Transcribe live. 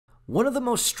One of the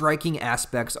most striking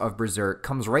aspects of Berserk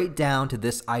comes right down to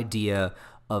this idea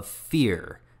of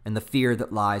fear, and the fear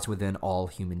that lies within all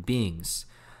human beings.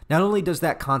 Not only does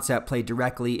that concept play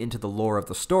directly into the lore of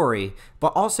the story,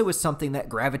 but also is something that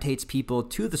gravitates people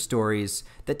to the stories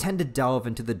that tend to delve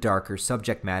into the darker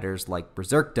subject matters like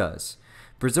Berserk does.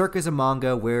 Berserk is a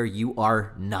manga where you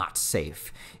are not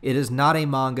safe. It is not a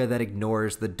manga that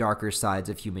ignores the darker sides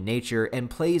of human nature and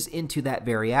plays into that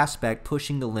very aspect,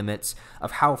 pushing the limits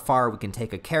of how far we can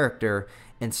take a character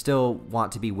and still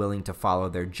want to be willing to follow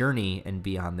their journey and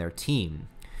be on their team.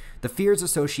 The fears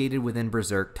associated within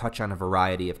Berserk touch on a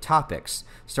variety of topics,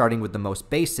 starting with the most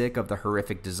basic of the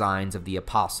horrific designs of the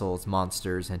apostles,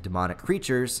 monsters, and demonic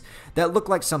creatures that look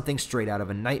like something straight out of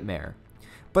a nightmare.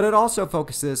 But it also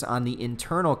focuses on the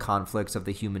internal conflicts of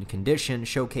the human condition,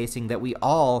 showcasing that we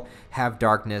all have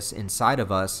darkness inside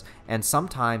of us, and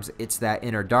sometimes it's that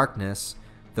inner darkness,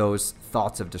 those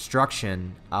thoughts of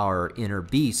destruction, our inner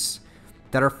beasts,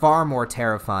 that are far more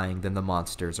terrifying than the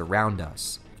monsters around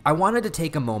us. I wanted to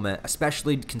take a moment,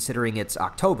 especially considering it's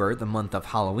October, the month of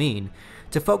Halloween,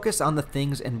 to focus on the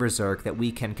things in Berserk that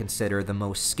we can consider the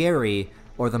most scary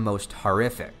or the most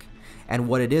horrific, and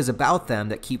what it is about them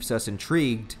that keeps us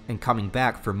intrigued and coming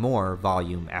back for more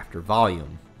volume after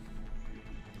volume.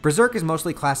 Berserk is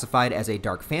mostly classified as a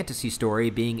dark fantasy story,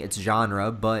 being its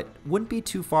genre, but wouldn't be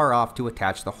too far off to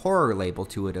attach the horror label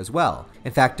to it as well.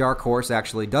 In fact, Dark Horse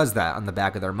actually does that on the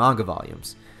back of their manga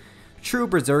volumes. True,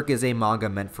 Berserk is a manga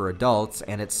meant for adults,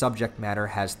 and its subject matter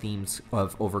has themes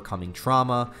of overcoming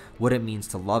trauma, what it means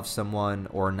to love someone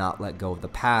or not let go of the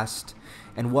past,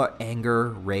 and what anger,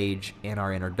 rage, and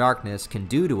our inner darkness can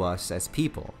do to us as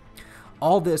people.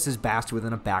 All this is basked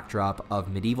within a backdrop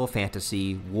of medieval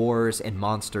fantasy, wars, and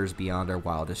monsters beyond our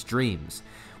wildest dreams.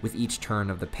 With each turn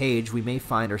of the page, we may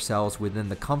find ourselves within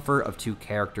the comfort of two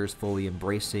characters fully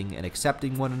embracing and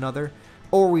accepting one another,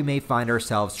 or we may find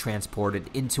ourselves transported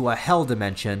into a hell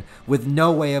dimension with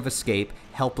no way of escape,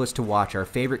 helpless to watch our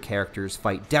favorite characters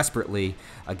fight desperately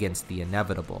against the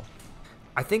inevitable.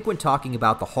 I think when talking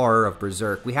about the horror of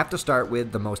Berserk, we have to start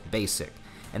with the most basic,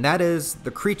 and that is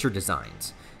the creature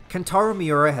designs. Kentaro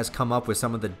Miura has come up with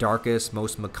some of the darkest,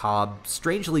 most macabre,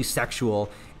 strangely sexual,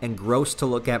 and gross to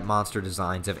look at monster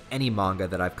designs of any manga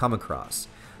that I've come across.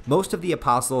 Most of the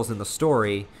apostles in the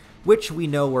story, which we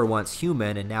know were once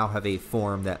human and now have a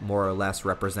form that more or less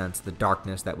represents the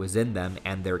darkness that was in them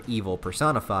and their evil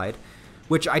personified,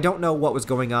 which I don't know what was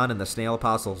going on in the Snail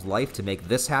Apostle's life to make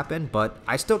this happen, but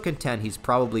I still contend he's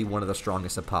probably one of the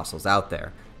strongest apostles out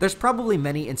there. There's probably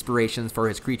many inspirations for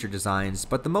his creature designs,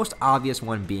 but the most obvious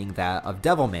one being that of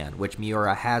Devilman, which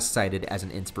Miura has cited as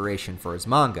an inspiration for his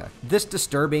manga. This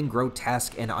disturbing,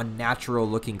 grotesque, and unnatural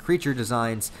looking creature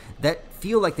designs that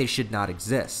feel like they should not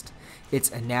exist.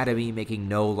 Its anatomy making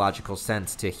no logical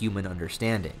sense to human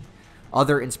understanding.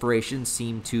 Other inspirations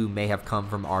seem to may have come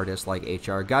from artists like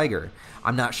H.R. Geiger.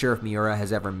 I'm not sure if Miura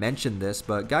has ever mentioned this,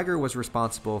 but Geiger was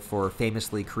responsible for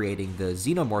famously creating the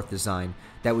xenomorph design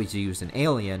that was used in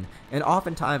Alien, and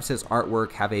oftentimes his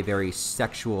artwork have a very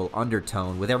sexual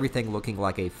undertone, with everything looking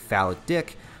like a phallic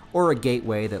dick or a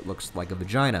gateway that looks like a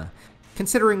vagina.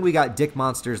 Considering we got dick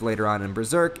monsters later on in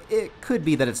Berserk, it could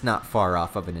be that it's not far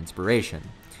off of an inspiration.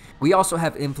 We also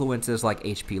have influences like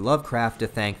H.P. Lovecraft to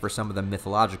thank for some of the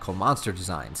mythological monster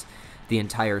designs. The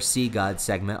entire sea god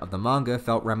segment of the manga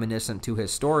felt reminiscent to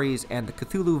his stories, and the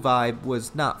Cthulhu vibe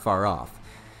was not far off.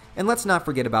 And let's not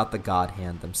forget about the God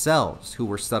Hand themselves, who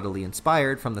were subtly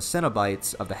inspired from the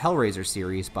Cenobites of the Hellraiser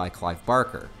series by Clive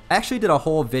Barker. I actually did a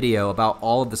whole video about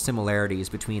all of the similarities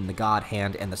between the God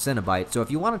Hand and the Cenobites, so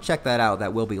if you want to check that out,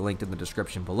 that will be linked in the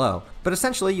description below. But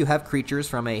essentially, you have creatures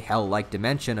from a hell-like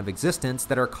dimension of existence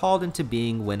that are called into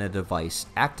being when a device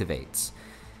activates.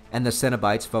 And the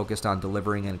Cenobites focused on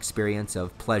delivering an experience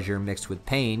of pleasure mixed with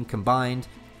pain combined,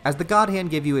 as the God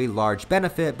Hand give you a large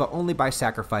benefit, but only by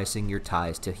sacrificing your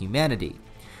ties to humanity.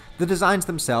 The designs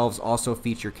themselves also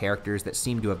feature characters that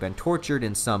seem to have been tortured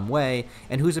in some way,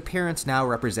 and whose appearance now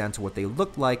represents what they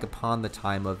looked like upon the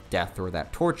time of death or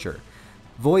that torture.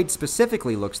 Void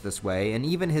specifically looks this way, and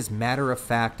even his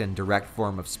matter-of-fact and direct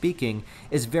form of speaking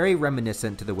is very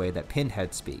reminiscent to the way that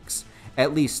Pinhead speaks.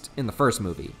 At least in the first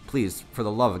movie. Please, for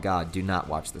the love of God, do not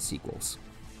watch the sequels.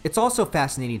 It's also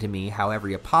fascinating to me how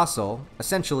every apostle,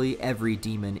 essentially every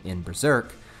demon in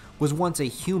Berserk, was once a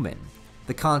human,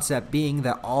 the concept being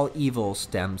that all evil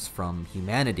stems from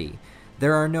humanity.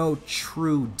 There are no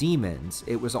true demons,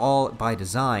 it was all by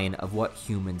design of what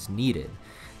humans needed.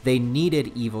 They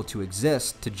needed evil to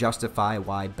exist to justify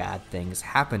why bad things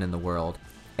happen in the world,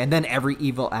 and then every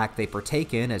evil act they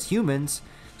partake in as humans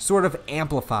sort of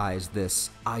amplifies this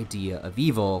idea of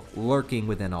evil lurking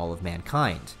within all of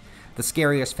mankind. The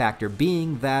scariest factor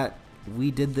being that we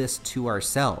did this to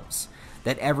ourselves,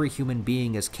 that every human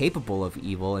being is capable of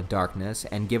evil and darkness,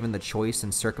 and given the choice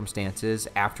and circumstances,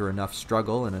 after enough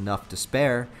struggle and enough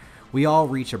despair, we all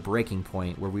reach a breaking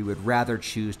point where we would rather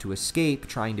choose to escape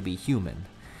trying to be human.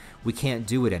 We can't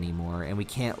do it anymore, and we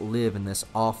can't live in this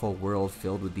awful world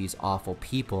filled with these awful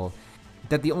people,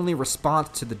 that the only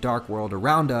response to the dark world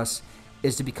around us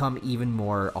is to become even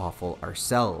more awful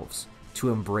ourselves, to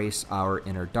embrace our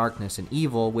inner darkness and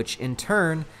evil, which in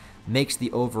turn makes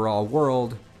the overall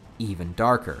world even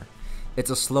darker.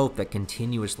 It's a slope that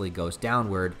continuously goes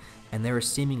downward, and there is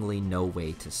seemingly no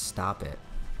way to stop it.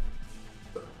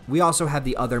 We also have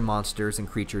the other monsters and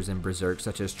creatures in Berserk,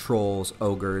 such as trolls,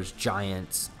 ogres,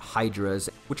 giants, hydras,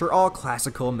 which are all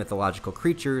classical mythological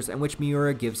creatures and which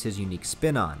Miura gives his unique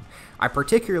spin on. I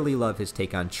particularly love his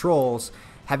take on trolls,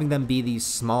 having them be these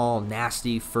small,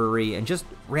 nasty, furry, and just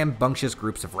rambunctious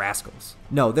groups of rascals.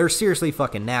 No, they're seriously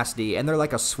fucking nasty, and they're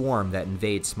like a swarm that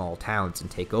invade small towns and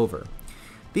take over.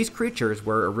 These creatures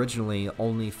were originally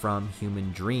only from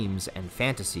human dreams and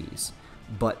fantasies,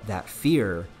 but that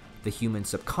fear, the human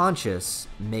subconscious,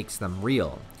 makes them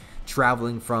real.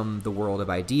 Traveling from the world of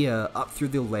idea up through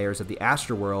the layers of the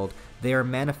astral world, they are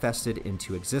manifested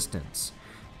into existence.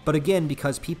 But again,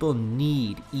 because people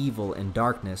need evil and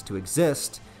darkness to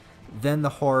exist, then the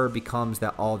horror becomes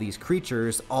that all these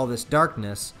creatures, all this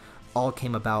darkness, all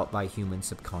came about by human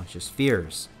subconscious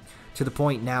fears. To the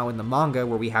point now in the manga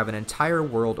where we have an entire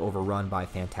world overrun by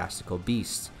fantastical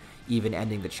beasts, even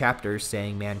ending the chapters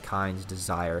saying mankind's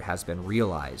desire has been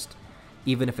realized.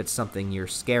 Even if it's something you're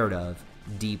scared of,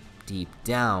 deep, deep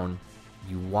down,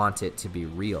 you want it to be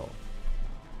real.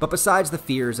 But besides the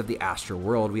fears of the astral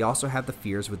world, we also have the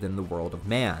fears within the world of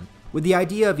man. With the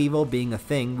idea of evil being a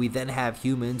thing, we then have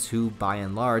humans who, by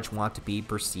and large, want to be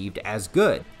perceived as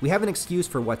good. We have an excuse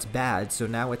for what's bad, so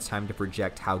now it's time to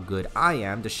project how good I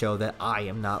am to show that I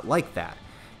am not like that.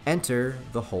 Enter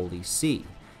the Holy See,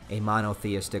 a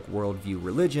monotheistic worldview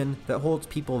religion that holds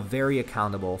people very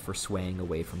accountable for swaying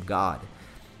away from God.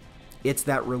 It's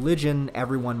that religion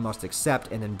everyone must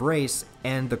accept and embrace,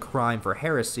 and the crime for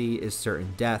heresy is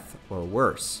certain death or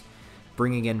worse.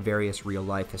 Bringing in various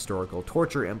real-life historical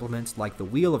torture implements like the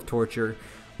wheel of torture,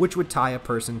 which would tie a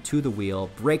person to the wheel,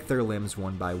 break their limbs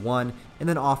one by one, and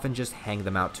then often just hang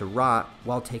them out to rot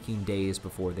while taking days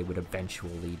before they would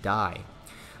eventually die.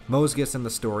 Mosgus in the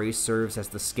story serves as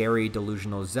the scary,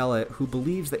 delusional zealot who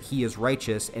believes that he is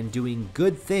righteous and doing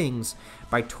good things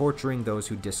by torturing those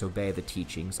who disobey the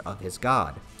teachings of his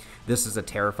god. This is a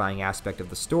terrifying aspect of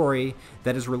the story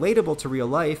that is relatable to real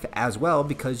life as well,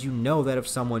 because you know that if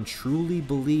someone truly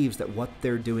believes that what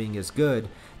they're doing is good,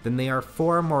 then they are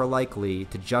far more likely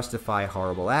to justify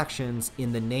horrible actions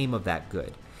in the name of that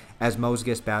good. As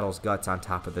Mosgus battles Guts on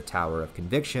top of the Tower of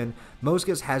Conviction,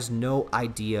 Mosgus has no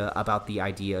idea about the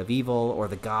idea of evil or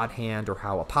the God Hand or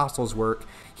how apostles work.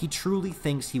 He truly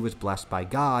thinks he was blessed by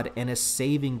God and is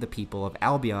saving the people of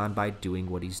Albion by doing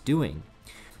what he's doing.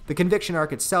 The Conviction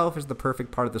arc itself is the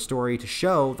perfect part of the story to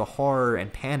show the horror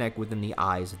and panic within the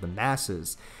eyes of the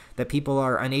masses, that people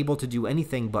are unable to do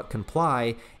anything but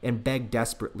comply and beg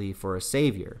desperately for a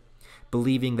savior,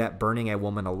 believing that burning a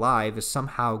woman alive is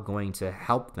somehow going to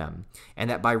help them, and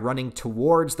that by running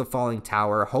towards the falling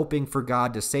tower, hoping for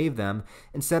God to save them,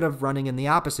 instead of running in the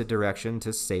opposite direction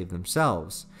to save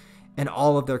themselves. And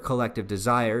all of their collective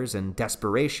desires and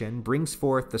desperation brings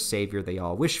forth the savior they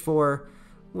all wish for,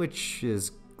 which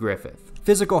is Griffith.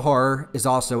 Physical horror is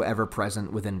also ever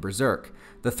present within Berserk.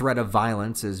 The threat of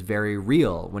violence is very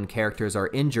real. When characters are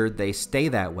injured, they stay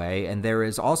that way, and there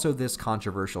is also this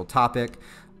controversial topic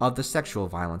of the sexual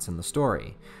violence in the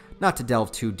story. Not to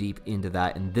delve too deep into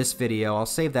that in this video, I'll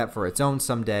save that for its own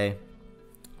someday.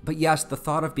 But yes, the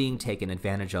thought of being taken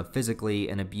advantage of physically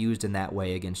and abused in that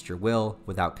way against your will,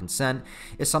 without consent,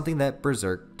 is something that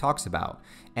Berserk talks about.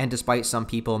 And despite some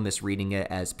people misreading it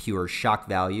as pure shock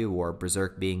value or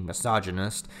Berserk being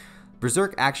misogynist,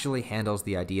 Berserk actually handles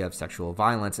the idea of sexual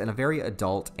violence in a very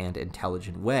adult and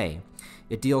intelligent way.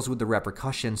 It deals with the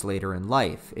repercussions later in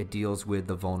life. It deals with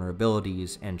the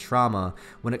vulnerabilities and trauma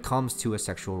when it comes to a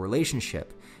sexual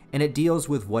relationship. And it deals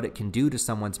with what it can do to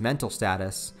someone's mental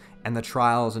status and the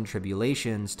trials and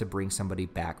tribulations to bring somebody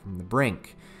back from the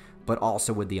brink, but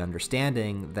also with the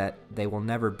understanding that they will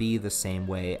never be the same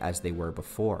way as they were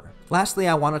before. Lastly,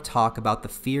 I want to talk about the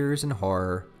fears and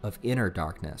horror of inner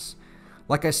darkness.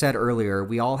 Like I said earlier,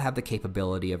 we all have the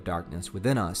capability of darkness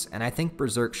within us, and I think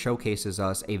Berserk showcases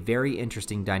us a very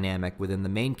interesting dynamic within the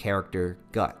main character,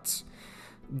 Guts.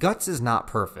 Guts is not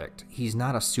perfect, he's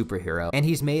not a superhero, and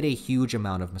he's made a huge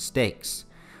amount of mistakes.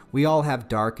 We all have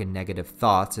dark and negative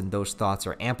thoughts, and those thoughts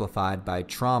are amplified by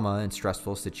trauma and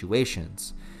stressful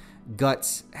situations.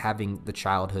 Guts, having the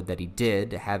childhood that he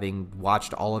did, having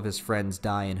watched all of his friends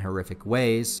die in horrific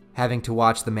ways, having to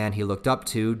watch the man he looked up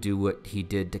to do what he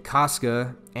did to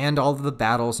Casca, and all of the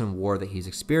battles and war that he's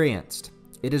experienced.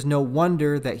 It is no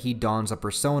wonder that he dons a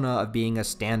persona of being a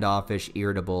standoffish,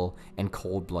 irritable, and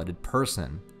cold-blooded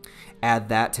person. Add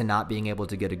that to not being able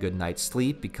to get a good night's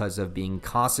sleep because of being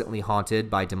constantly haunted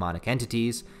by demonic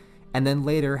entities, and then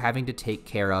later having to take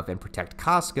care of and protect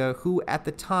Casca, who at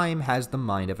the time has the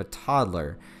mind of a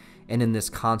toddler, and in this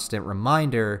constant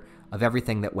reminder of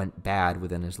everything that went bad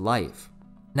within his life.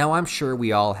 Now, I'm sure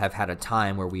we all have had a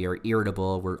time where we are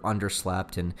irritable, we're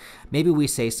underslept, and maybe we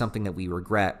say something that we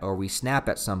regret, or we snap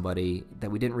at somebody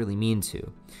that we didn't really mean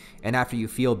to. And after you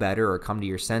feel better or come to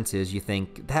your senses, you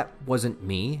think, that wasn't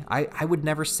me. I would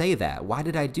never say that. Why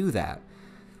did I do that?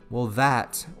 Well,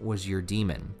 that was your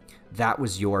demon. That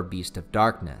was your beast of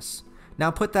darkness.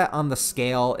 Now put that on the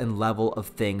scale and level of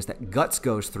things that Guts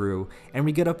goes through, and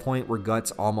we get a point where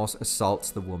Guts almost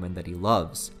assaults the woman that he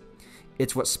loves.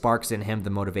 It's what sparks in him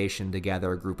the motivation to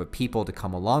gather a group of people to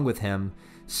come along with him,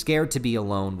 scared to be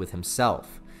alone with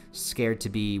himself, scared to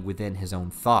be within his own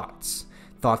thoughts,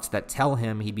 thoughts that tell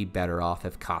him he'd be better off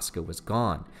if Casca was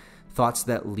gone, thoughts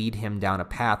that lead him down a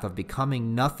path of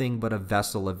becoming nothing but a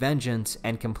vessel of vengeance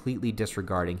and completely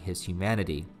disregarding his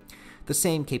humanity. The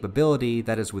same capability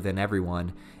that is within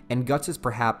everyone, and Guts is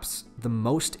perhaps the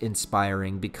most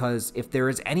inspiring because if there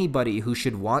is anybody who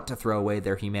should want to throw away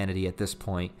their humanity at this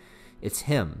point, it's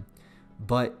him.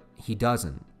 But he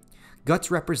doesn't. Guts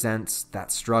represents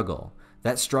that struggle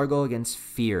against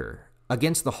fear,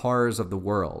 against the horrors of the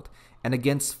world, and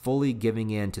against fully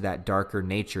giving in to that darker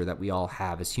nature that we all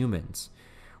have as humans.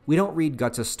 We don't read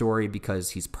Guts' story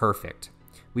because he's perfect.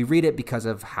 We read it because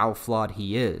of how flawed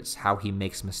he is, how he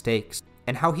makes mistakes,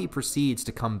 and how he proceeds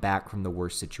to come back from the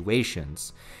worst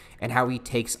situations, and how he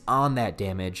takes on that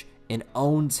damage and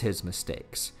owns his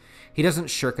mistakes. He doesn't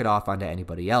shirk it off onto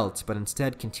anybody else, but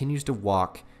instead continues to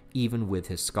walk even with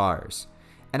his scars.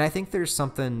 And I think there's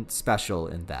something special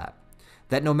in that.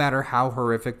 That no matter how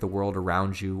horrific the world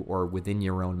around you or within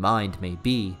your own mind may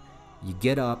be, you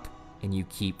get up and you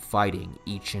keep fighting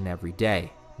each and every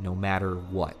day, no matter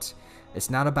what. It's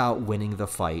not about winning the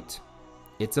fight,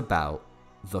 it's about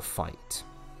the fight.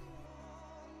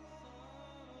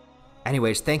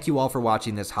 Anyways, thank you all for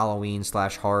watching this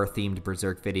Halloween/horror themed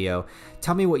Berserk video.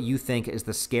 Tell me what you think is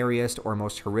the scariest or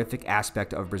most horrific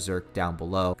aspect of Berserk down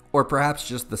below, or perhaps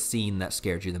just the scene that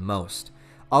scared you the most.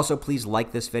 Also, please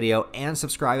like this video and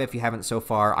subscribe if you haven't so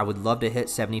far. I would love to hit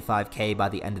 75K by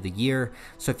the end of the year,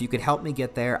 so if you could help me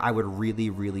get there, I would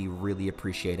really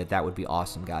appreciate it. That would be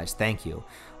awesome, guys. Thank you.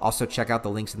 Also, check out the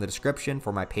links in the description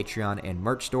for my Patreon and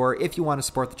merch store if you want to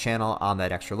support the channel on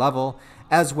that extra level,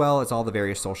 as well as all the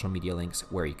various social media links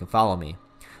where you can follow me.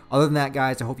 Other than that,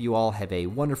 guys, I hope you all have a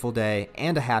wonderful day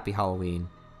and a happy Halloween.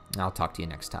 I'll talk to you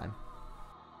next time.